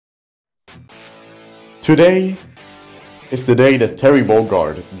Today is the day that Terry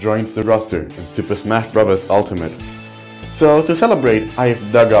Bogard joins the roster in Super Smash Bros. Ultimate. So to celebrate, I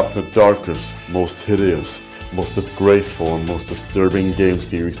have dug up the darkest, most hideous, most disgraceful and most disturbing game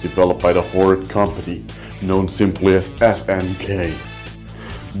series developed by the horrid company known simply as SNK.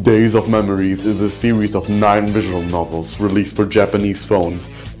 Days of Memories is a series of 9 visual novels released for Japanese phones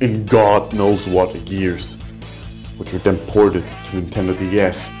in God knows what years, which were then ported to Nintendo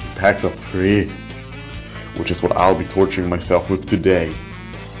DS in packs of 3, which is what I'll be torturing myself with today.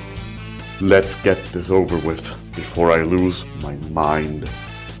 Let's get this over with before I lose my mind.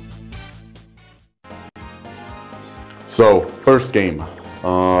 So, first game.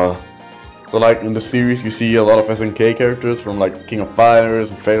 So like in the series you see a lot of SNK characters from like King of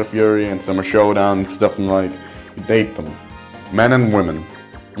Fighters and Fatal Fury and Summer Showdown and stuff, and like you date them. Men and women.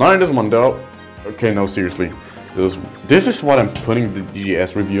 Not in this one though. Okay, no, seriously. This is what I'm putting the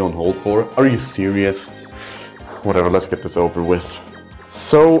DGS review on hold for? Are you serious? Whatever, let's get this over with.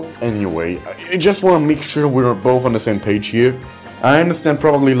 So anyway, I just want to make sure we're both on the same page here. I understand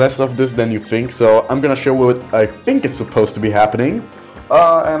probably less of this than you think, so I'm gonna show what I think is supposed to be happening.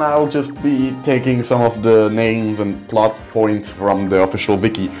 And I'll just be taking some of the names and plot points from the official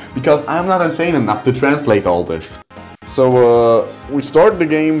wiki, because I'm not insane enough to translate all this. So we start the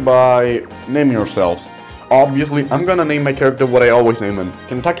game by naming yourselves. Obviously, I'm gonna name my character what I always name him.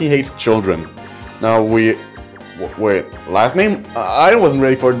 Kentucky Hates Children. Now wait, last name? I wasn't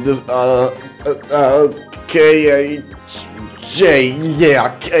ready for this. K-H-J,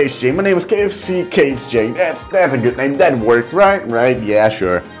 yeah, KHJ. My name is KFC KHJ. That's a good name. That worked, right? Right? Yeah,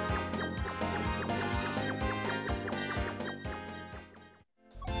 sure.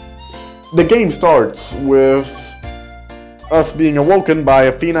 The game starts with us being awoken by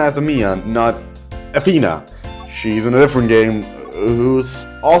Athena as Amia, not Athena. She's in a different game, who's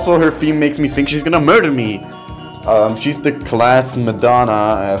also her theme makes me think she's gonna murder me. She's the class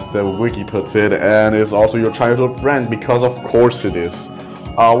Madonna, as the wiki puts it, and is also your childhood friend, because of course it is.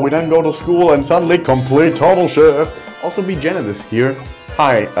 We then go to school and suddenly complete total shift. Also be Janet is here.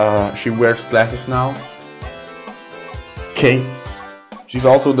 Hi, she wears glasses now. Okay. She's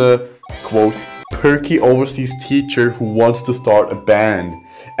also the, quote, perky overseas teacher who wants to start a band.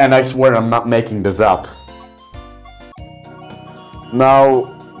 And I swear I'm not making this up. Now,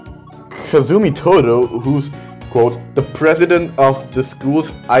 Kazumi Todo, who's, quote, the president of the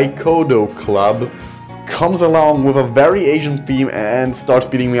school's Aikodo club, comes along with a very Asian theme and starts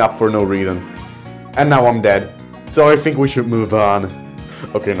beating me up for no reason. And now I'm dead. So I think we should move on.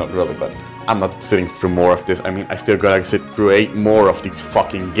 Okay, not really, but I'm not sitting through more of this. I mean, I still gotta sit through 8 more of these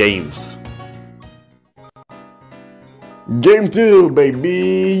fucking games. Game 2,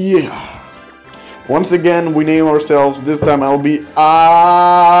 baby! Once again, we name ourselves. This time I'll be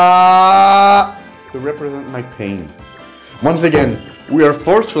to represent my pain. Once again, we are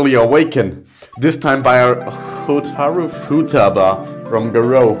forcefully awakened. This time by our Hotaru Futaba from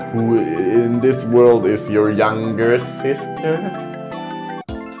Garo, who in this world is your younger sister.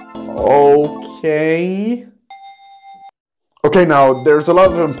 Okay. Okay, now there's a lot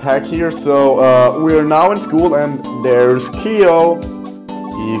to unpack here, so we're now in school and there's Kyo.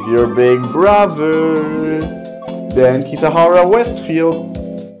 He's your big brother. Then Kisahara Westfield,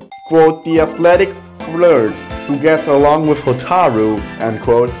 quote, the athletic flirt who gets along with Hotaru, end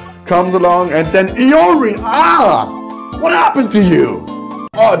quote, comes along, and then Iori! Ah! What happened to you?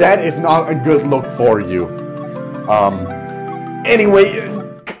 Oh, that is not a good look for you. Anyway,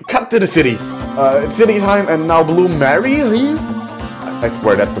 cut to the city. It's city time, and now Bloom marries he? I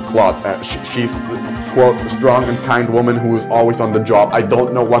swear that's the plot. She's the, quote, strong and kind woman who is always on the job. I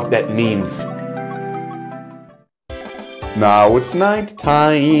don't know what that means. Now it's night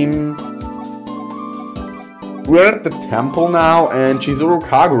time. We're at the temple now, and Chizuru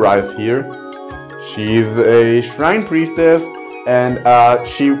Kagura is here. She's a shrine priestess, and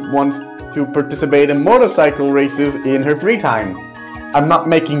she wants to participate in motorcycle races in her free time. I'm not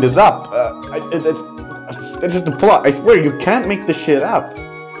making this up. This is the plot. I swear, you can't make this shit up.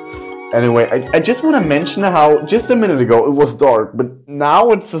 Anyway, I just want to mention how just a minute ago it was dark, but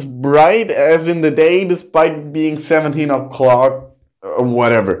now it's as bright as in the day despite being 17 o'clock or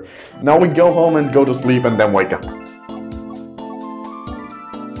whatever. Now we go home and go to sleep and then wake up.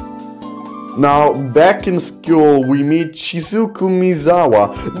 Now, back in school, we meet Shizuku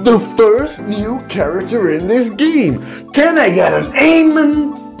Mizawa, the first new character in this game. Can I get an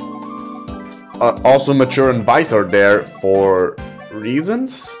amen? Also, Mature and Vice are there for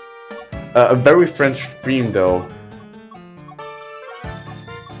reasons. A very French theme, though.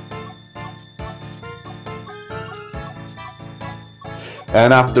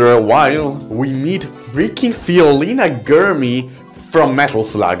 And after a while, we meet freaking Fiolina Gurmy from Metal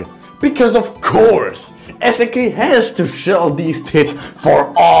Slug. Because of course, SNK has to show these tits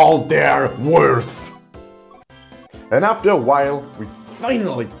for all they're worth. And after a while, we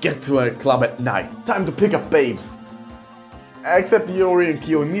finally get to a club at night. Time to pick up babes. Except Yori and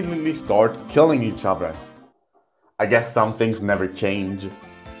Kyo immediately start killing each other. I guess some things never change.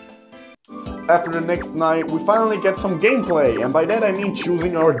 After the next night, we finally get some gameplay, and by that I mean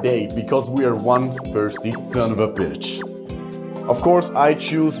choosing our date, because we are one thirsty son of a bitch. Of course, I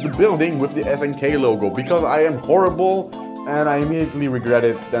choose the building with the SNK logo, because I am horrible, and I immediately regret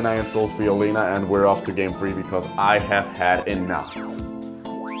it. Then I installed Fiolina, and we're off to game 3, because I have had enough.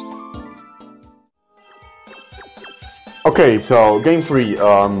 Okay, so game 3,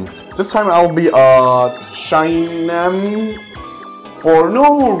 this time I'll be Shinem for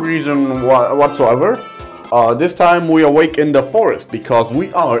no reason whatsoever. This time we awake in the forest because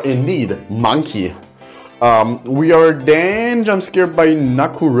we are indeed monkey. We are then jump scared by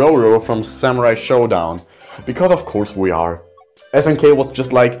Nakuroro from Samurai Showdown, because of course we are. SNK was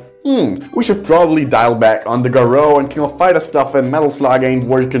just like, we should probably dial back on the Garo and King of Fighter stuff, and Metal Slug ain't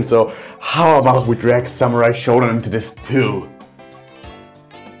working, so how about we drag Samurai Showdown into this too?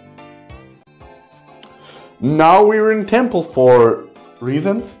 Now we're in temple for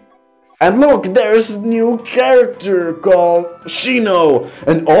reasons. And look, there's a new character called Shino.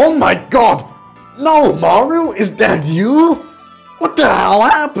 And oh my god! No, Maru, is that you? What the hell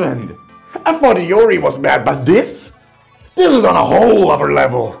happened? I thought Yori was bad, but this is on a whole other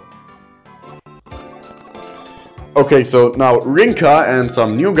level. Okay, so now Rinka and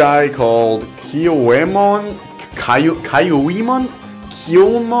some new guy called Kiyomon.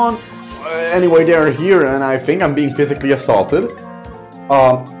 Anyway, they're here and I think I'm being physically assaulted.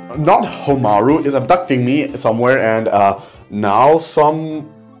 Not Homaru is abducting me somewhere, and now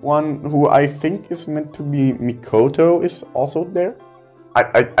someone who I think is meant to be Mikoto is also there.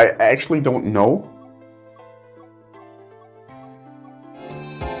 I actually don't know.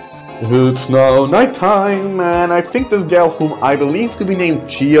 It's now nighttime, and I think this gal, whom I believe to be named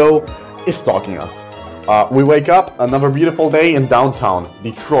Chio, is stalking us. We wake up, another beautiful day in downtown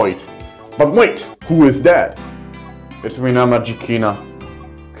Detroit. But wait, who is that? It's Minama Jikina.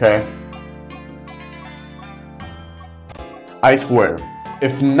 Okay. I swear,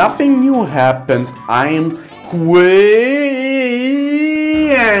 if nothing new happens, I'm Queen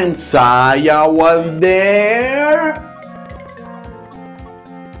and Saya was there?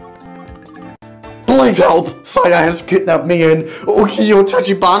 Please help! Saya has kidnapped me and Ukiyo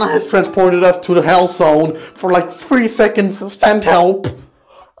Tachibana has transported us to the Hell Zone for like 3 seconds. Send help!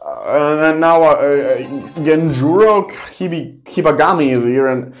 And now Genjuro Kibagami is here,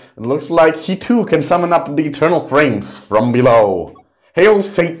 and it looks like he too can summon up the eternal flames from below. Hail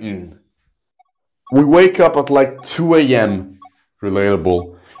Satan! We wake up at like 2 AM.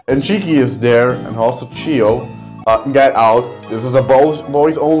 Relatable. And Chiki is there, and also Chio. Get out. This is a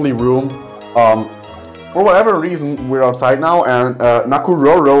boys only room. For whatever reason, we're outside now, and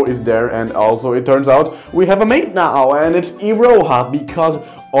Nakuroro is there, and also it turns out we have a mate now, and it's Iroha, because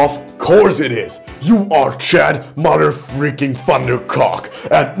of course it is. You are Chad Mother Freaking Thundercock,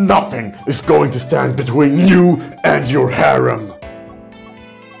 and nothing is going to stand between you and your harem.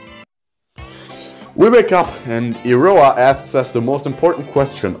 We wake up, and Iroha asks us the most important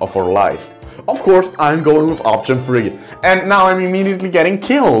question of our life. Of course, I'm going with option 3, and now I'm immediately getting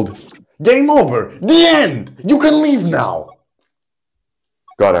killed. Game over! The end! You can leave now!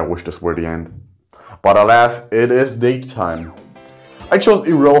 God, I wish this were the end. But alas, it is daytime. I chose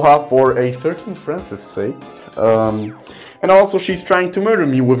Iroha for a certain Francis' sake. And also she's trying to murder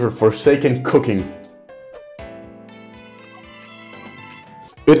me with her forsaken cooking.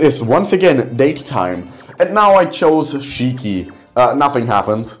 It is once again daytime. And now I chose Shiki. Nothing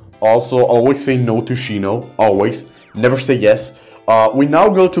happens. Also, always say no to Shino. Always. Never say yes. We now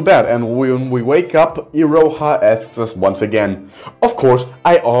go to bed, and when we wake up, Iroha asks us once again. Of course,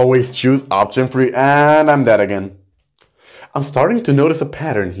 I always choose option 3, and I'm dead again. I'm starting to notice a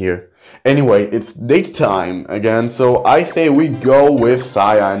pattern here. Anyway, it's daytime again, so I say we go with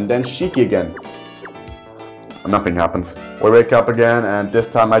Saya and then Shiki again. Nothing happens. We wake up again, and this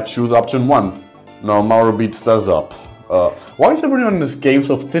time I choose option 1. No, Mauro beats us up. Why is everyone in this game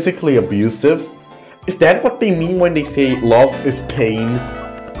so physically abusive? Is that what they mean when they say love is pain?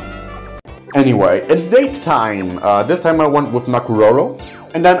 Anyway, it's daytime. This time I went with Nakuroro.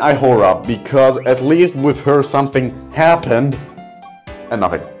 And then I Hora, because at least with her something happened. And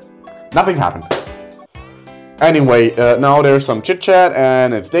nothing. Nothing happened. Anyway, now there's some chit chat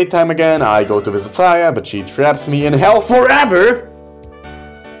and it's daytime again. I go to visit Saya, but she traps me in hell forever.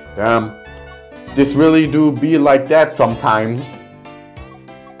 Damn. This really do be like that sometimes.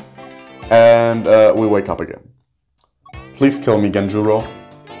 And we wake up again. Please kill me, Genjuro.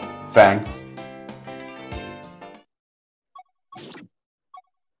 Thanks.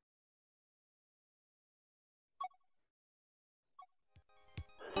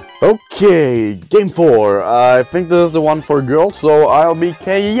 Okay, game 4. I think this is the one for girls, so I'll be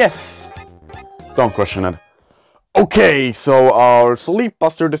K, yes. Don't question it. Okay, so our sleep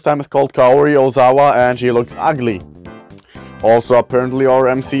buster this time is called Kaori Ozawa, and she looks ugly. Also, apparently our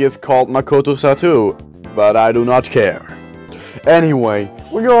MC is called Makoto Satu, but I do not care. Anyway,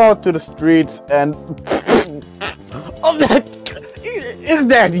 we go out to the streets and... Oh, is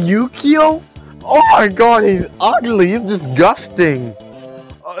that Yukio? Oh my god, he's ugly, he's disgusting.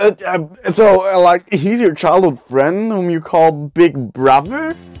 Like, he's your childhood friend whom you call Big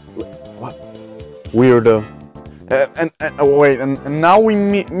Brother? What? Weirdo. Wait, and now we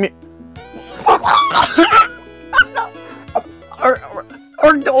meet...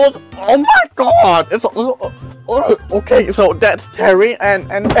 Are those... Oh my god! It's... Okay, so that's Terry, and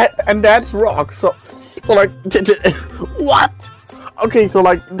that's Rock, so like... What? Okay, so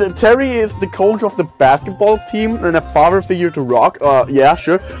like, Terry is the coach of the basketball team and a father figure to Rock. Yeah,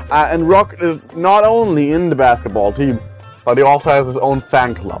 sure. And Rock is not only in the basketball team, but he also has his own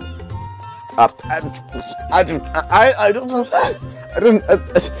fan club. I don't know.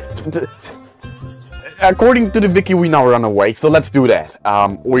 According to the wiki, we now run away, so let's do that.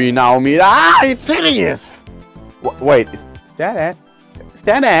 We now meet. It's Sirius! Wait, is that Ash? Is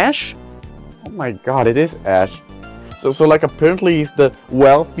that Ash? Oh my god, it is Ash. So like, apparently he's the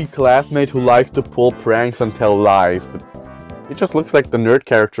wealthy classmate who likes to pull pranks and tell lies, but he just looks like the nerd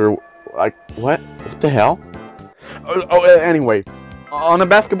character. Like, what? What the hell? Anyway, on a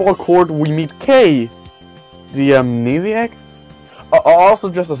basketball court we meet Kay, the amnesiac. Also,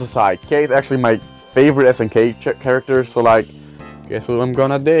 just as a side, Kay is actually my favorite SNK character, so like, guess who I'm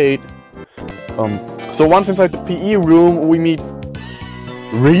gonna date? So once inside the PE room we meet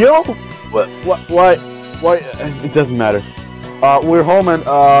Rio? What? Why? It doesn't matter. We're home and,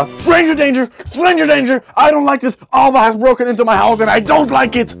 Stranger danger! Stranger danger! I don't like this! Alva has broken into my house and I don't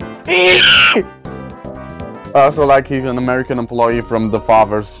like it! So like, he's an American employee from the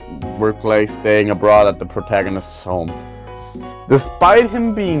father's workplace staying abroad at the protagonist's home. Despite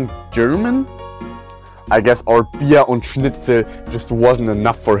him being German, I guess our Bier und Schnitzel just wasn't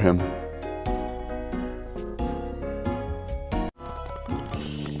enough for him.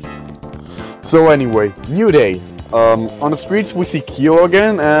 So anyway, new day. On the streets we see Kyo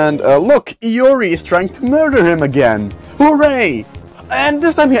again, and look, Iori is trying to murder him again. Hooray! And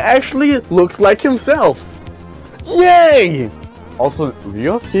this time he actually looks like himself. Yay! Also,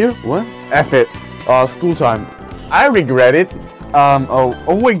 Ryo's here? What? F it. School time. I regret it.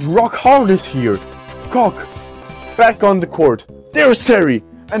 Oh wait, Rock Hard is here. Cock. Back on the court. There's Terry!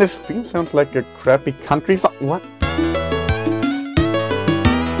 And his theme sounds like a crappy country song. What?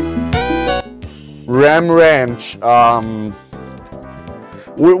 Ram Ranch.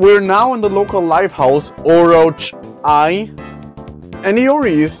 We're now in the local live house, Oroch I. And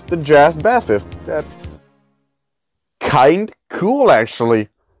Iori is the jazz bassist. That's kind cool, actually.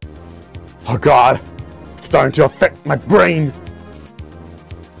 Oh god, it's starting to affect my brain.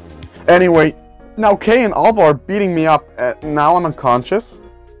 Anyway, now Kay and Alba are beating me up, and now I'm unconscious.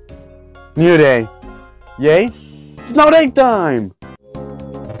 New day. Yay? It's now daytime!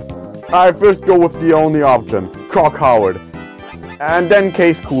 I first go with the only option, Cock Howard. And then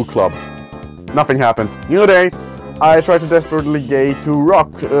Kay's Cool Club. Nothing happens. New day. I try to desperately gay to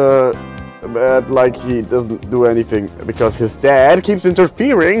Rock, but like he doesn't do anything because his dad keeps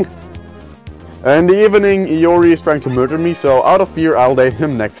interfering. In the evening, Iori is trying to murder me, so out of fear I'll date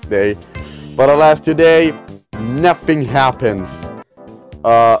him next day. But alas, today, nothing happens.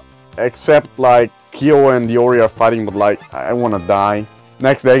 Except like Kyo and Iori are fighting, but like, I wanna die.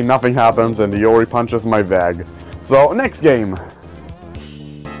 Next day, nothing happens, and Iori punches my bag. So, next game.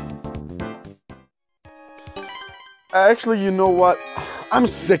 Actually, you know what? I'm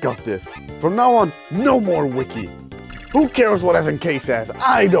sick of this. From now on, no more wiki. Who cares what SNK says?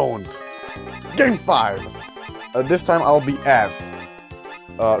 I don't. Game 5. This time I'll be S.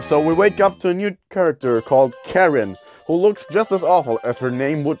 So we wake up to a new character called Karen, who looks just as awful as her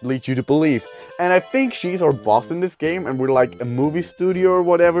name would lead you to believe. And I think she's our boss in this game, and we're like a movie studio or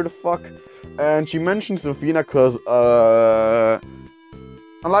whatever the fuck. And she mentions Sofina cause, I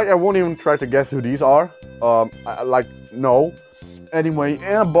won't even try to guess who these are. No. Anyway,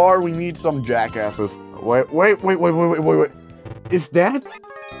 in a bar we meet some jackasses. Wait. Is that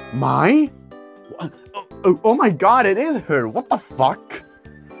Mai? Oh my god, it is her. What the fuck?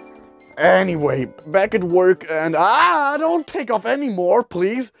 Anyway, back at work and don't take off anymore,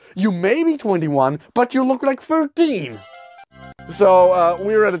 please. You may be 21, but you look like 13. So,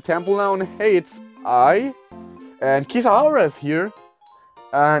 we're at a temple now and hey, it's I. And Kisahara is here.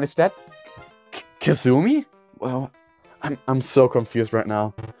 And is that Kazumi? Well, I'm so confused right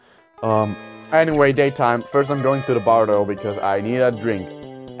now. Anyway, daytime. First I'm going to the bar though because I need a drink.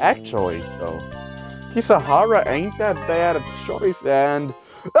 Actually, though, Kisahara ain't that bad a choice and...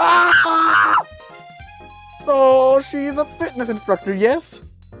 So, she's a fitness instructor, yes?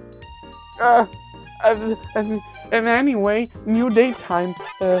 And anyway, new daytime.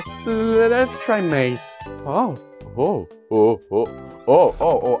 Let's try May. I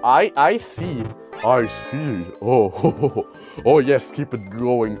see. I see. Oh, yes, keep it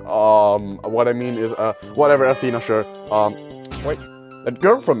going. What I mean is, whatever, Athena, sure. Wait, that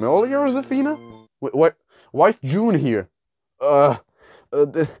girl from earlier is Athena? What? Why is June here?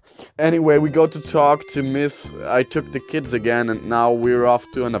 Anyway, we go to talk to Miss I took the kids again, and now we're off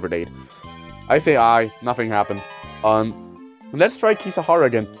to another date. I say nothing happens. Let's try Kisahara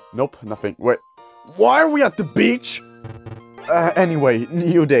again. Nope, nothing. Wait, why are we at the beach? Anyway,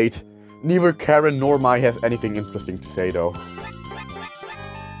 new date. Neither Karen nor Mai has anything interesting to say, though.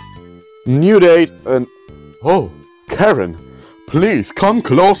 New date, and... Oh, Karen, please come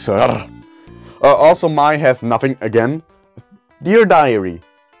closer. Also, Mai has nothing again. Dear Diary,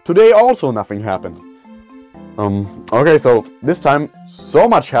 today also nothing happened. Okay, so this time so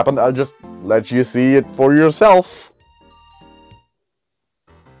much happened, I'll just let you see it for yourself.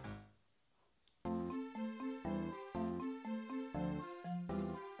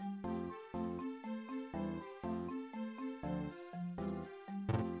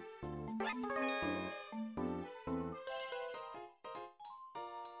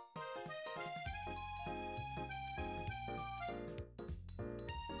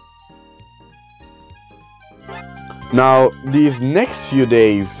 Now, these next few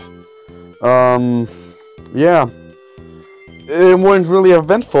days, yeah, it weren't really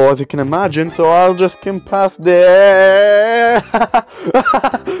eventful as you can imagine, so I'll just skim past there.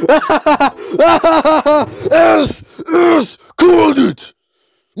 Called it!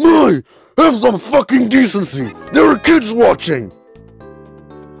 My, have some fucking decency! There are kids watching!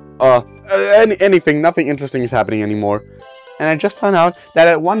 Anything, nothing interesting is happening anymore. And I just found out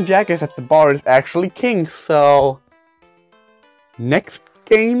that one Jackass at the bar is actually king, so... Next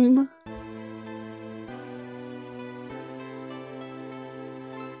game?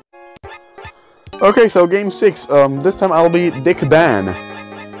 Okay, so game 6. This time I'll be Dick Dan.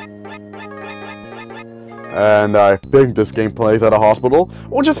 And I think this game plays at a hospital,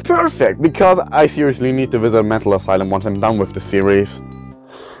 which is perfect, because I seriously need to visit a mental asylum once I'm done with the series.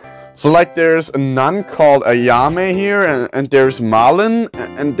 So like there's a nun called Ayame here, and there's Malin,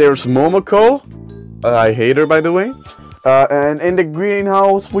 and there's Momoko. I hate her, by the way. And in the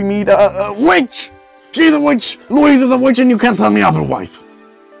greenhouse we meet a witch! She's a witch! Louise is a witch and you can't tell me otherwise!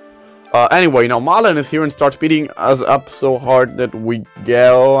 Anyway, now Malin is here and starts beating us up so hard that we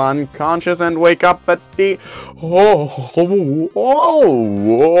go unconscious and wake up at the... Oh,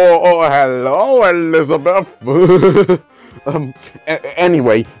 hello, Elizabeth!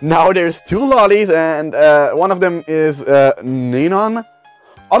 Anyway, now there's 2 lollies and one of them is Ninon.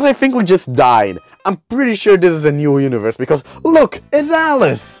 Also, I think we just died. I'm pretty sure this is a new universe because, look, it's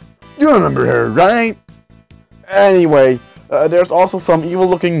Alice! You remember her, right? Anyway, there's also some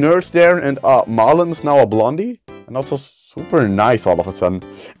evil-looking nerds there, and Marlon's now a blondie, and also super nice all of a sudden.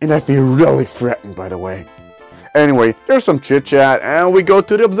 And I feel really threatened, by the way. Anyway, there's some chit-chat, and we go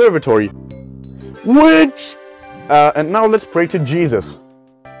to the observatory. Which? And now let's pray to Jesus.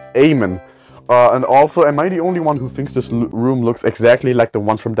 Amen. And also, am I the only one who thinks this room looks exactly like the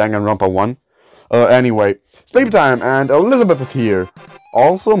one from Danganronpa 1? Anyway, sleep time, and Elizabeth is here.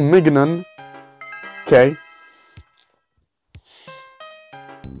 Also, Mignon. Okay.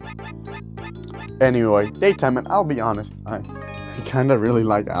 Anyway, daytime, and I'll be honest, I kinda really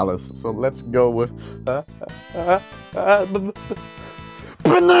like Alice, so let's go with...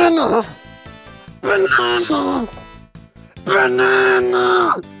 Banana! Banana!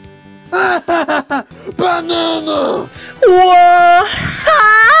 Banana! Banana! What?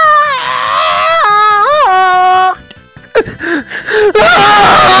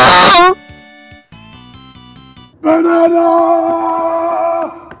 Banana!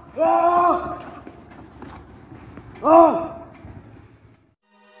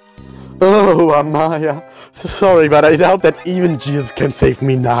 Oh, Amaya. So sorry, but I doubt that even Jesus can save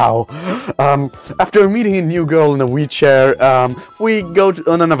me now. After meeting a new girl in a wheelchair, we go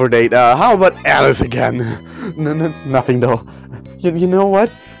on another date. How about Alice again? Nothing though. You know what?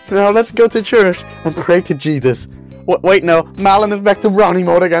 Now let's go to church and pray to Jesus. Wait, no, Malin is back to brownie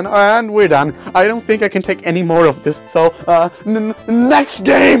mode again, and we're done. I don't think I can take any more of this, so, next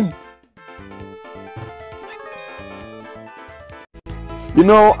game! You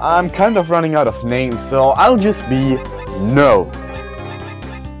know, I'm kind of running out of names, so I'll just be No.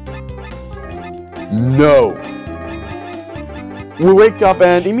 No. We wake up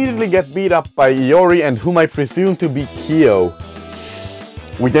and immediately get beat up by Iori and whom I presume to be Kyo.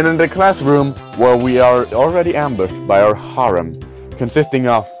 We then enter the classroom where we are already ambushed by our harem, consisting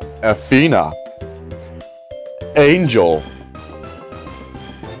of Athena, Angel,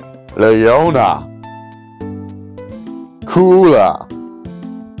 Leona, Kula,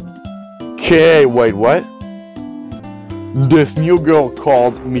 wait, what? This new girl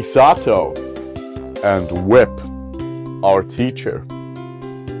called Misato, and Whip, our teacher.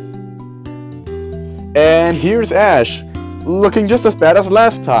 And here's Ash, looking just as bad as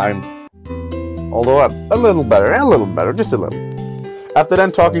last time. Although a little better, just a little. After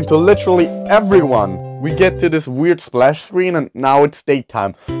then talking to literally everyone, we get to this weird splash screen and now it's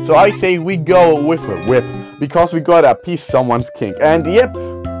daytime. So I say we go with a Whip, because we gotta appease someone's kink. And yep,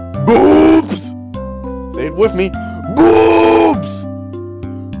 boobs! Say it with me, boobs!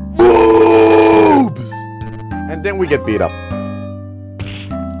 Boobs! And then we get beat up.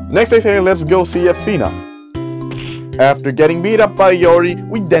 Next I say let's go see Athena. After getting beat up by Iori,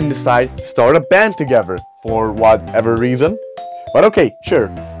 we then decide to start a band together, for whatever reason. But okay,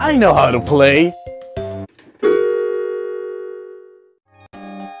 sure, I know how to play.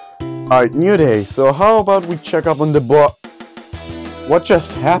 Alright, new day, so how about we check up on the What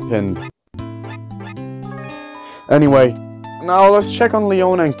just happened? Anyway, now let's check on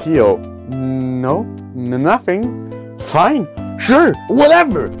Leona and Kyo. No, nothing. Fine, sure,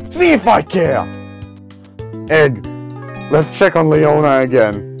 whatever, see if I care. Egg. Let's check on Leona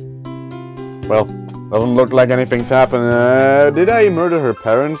again. Well, doesn't look like anything's happened. Did I murder her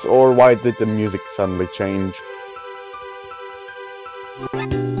parents, or why did the music suddenly change?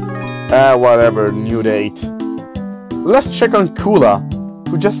 Whatever, new date. Let's check on Kula,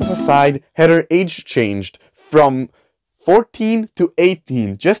 who just as a side had her age changed from 14 to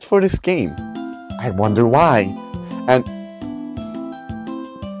 18 just for this game. I wonder why. And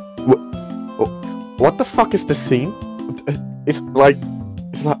what the fuck is the scene? It's like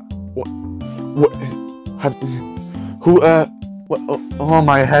oh,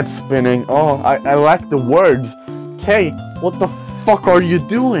 my head's spinning. Oh, I like the words. Kay, what the fuck are you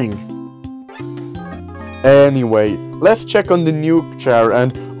doing? Anyway, let's check on the nuke chair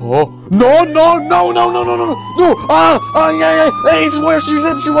and no, I swear she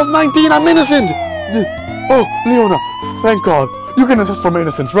said she was 19, I'm innocent. Oh, Leona, thank God, you can assist from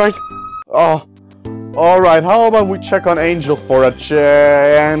innocence, right? Oh. Alright, how about we check on Angel for a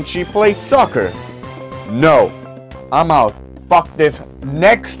and she plays soccer? No, I'm out. Fuck this.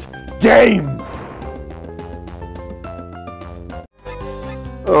 Next game!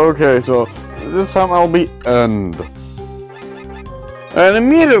 Okay, so this time I'll be end. And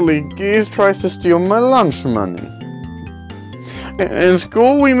immediately Geese tries to steal my lunch money. In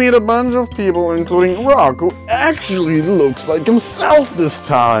school we meet a bunch of people, including Rock, who actually looks like himself this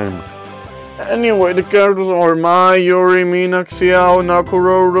time. Anyway, the characters are Mai, Yuri, Mina, Xiao,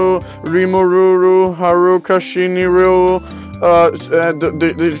 Nakororo, Rimururu, Haruka, Shiniru.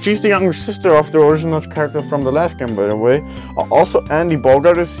 She's the younger sister of the original character from the last game, by the way. Also, Andy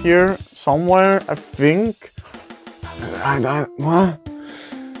Bogart is here somewhere, I think. What?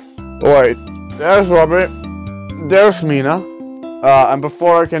 Wait, there's Robert. There's Mina. And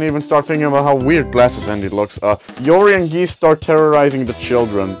before I can even start thinking about how weird glasses Andy looks, Yuri and Geese start terrorizing the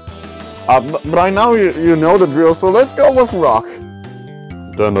children. But by now you know the drill, so let's go with Rock.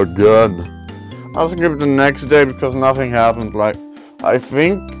 Then again. I'll skip the next day because nothing happened. Like, I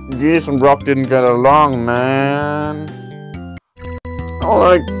think Geese and Rock didn't get along, man.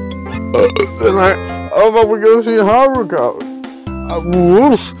 Alright. How about we go see Haruka?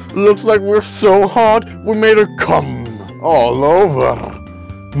 Whoops, looks like we're so hot, we made her come all over.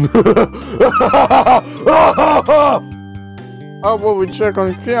 How about we check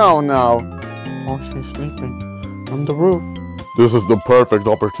on Xiao now? Oh, she's sleeping on the roof. This is the perfect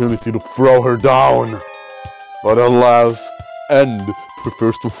opportunity to throw her down. But alas, End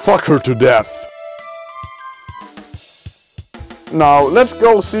prefers to fuck her to death. Now, let's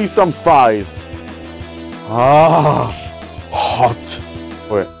go see some thighs. Ah, hot.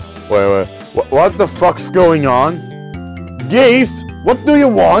 Wait. What the fuck's going on? Geese, what do you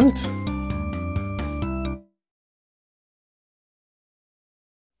want?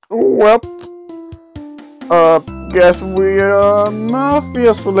 Well, Guess we are a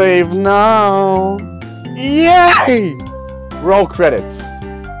mafia slave now. Yay! Roll credits.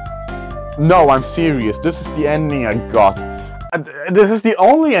 No, I'm serious. This is the ending I got. This is the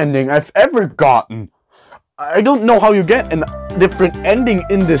only ending I've ever gotten. I don't know how you get a different ending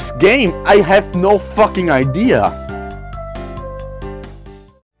in this game. I have no fucking idea.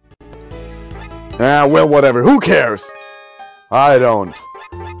 Ah, well, whatever. Who cares? I don't.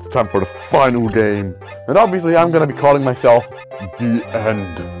 It's time for the final game. And obviously I'm gonna be calling myself The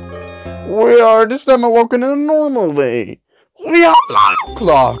End. We are this time awoken in a normal day. We are alarm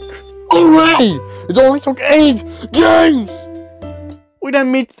clock. Hooray! It only took 8 games! We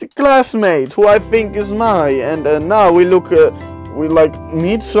then meet the classmate, who I think is Mai, and now we look, we like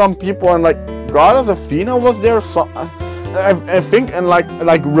meet some people, and like Goddess Athena was there, so, I think, and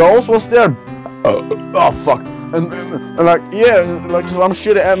like Rose was there. Oh fuck. And like, yeah, like some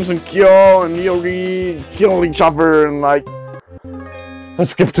shit happens and Kyo and Yuri kill each other and like...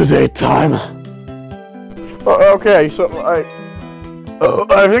 Let's skip to daytime. Okay, so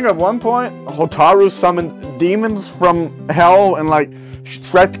I think at one point Hotaru summoned demons from hell and like she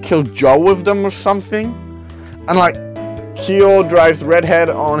tried to kill Joe with them or something. And like Kyo drives Redhead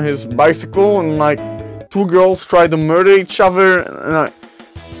on his bicycle and like 2 girls try to murder each other and like...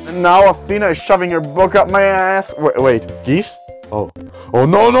 And now Athena is shoving her book up my ass. Wait, geese? Oh no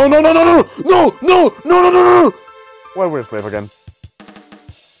no no no no no no no no no no no! Why we're a slave again?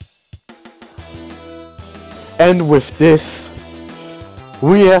 And with this,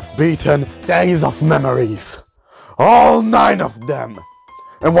 we have beaten Days of Memories. All 9 of them.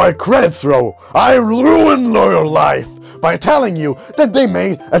 And while credits roll, I ruined your life by telling you that they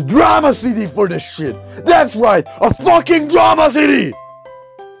made a drama CD for this shit. That's right, a fucking drama CD!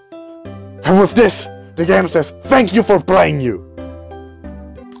 And with this, the game says, thank you for playing you.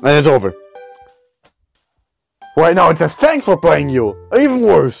 And it's over. Right now it says, thanks for playing you. Even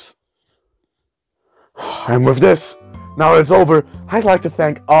worse. And with this, now it's over, I'd like to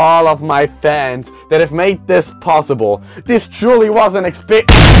thank all of my fans that have made this possible. This truly was an experience.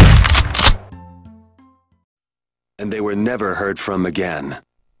 And they were never heard from again.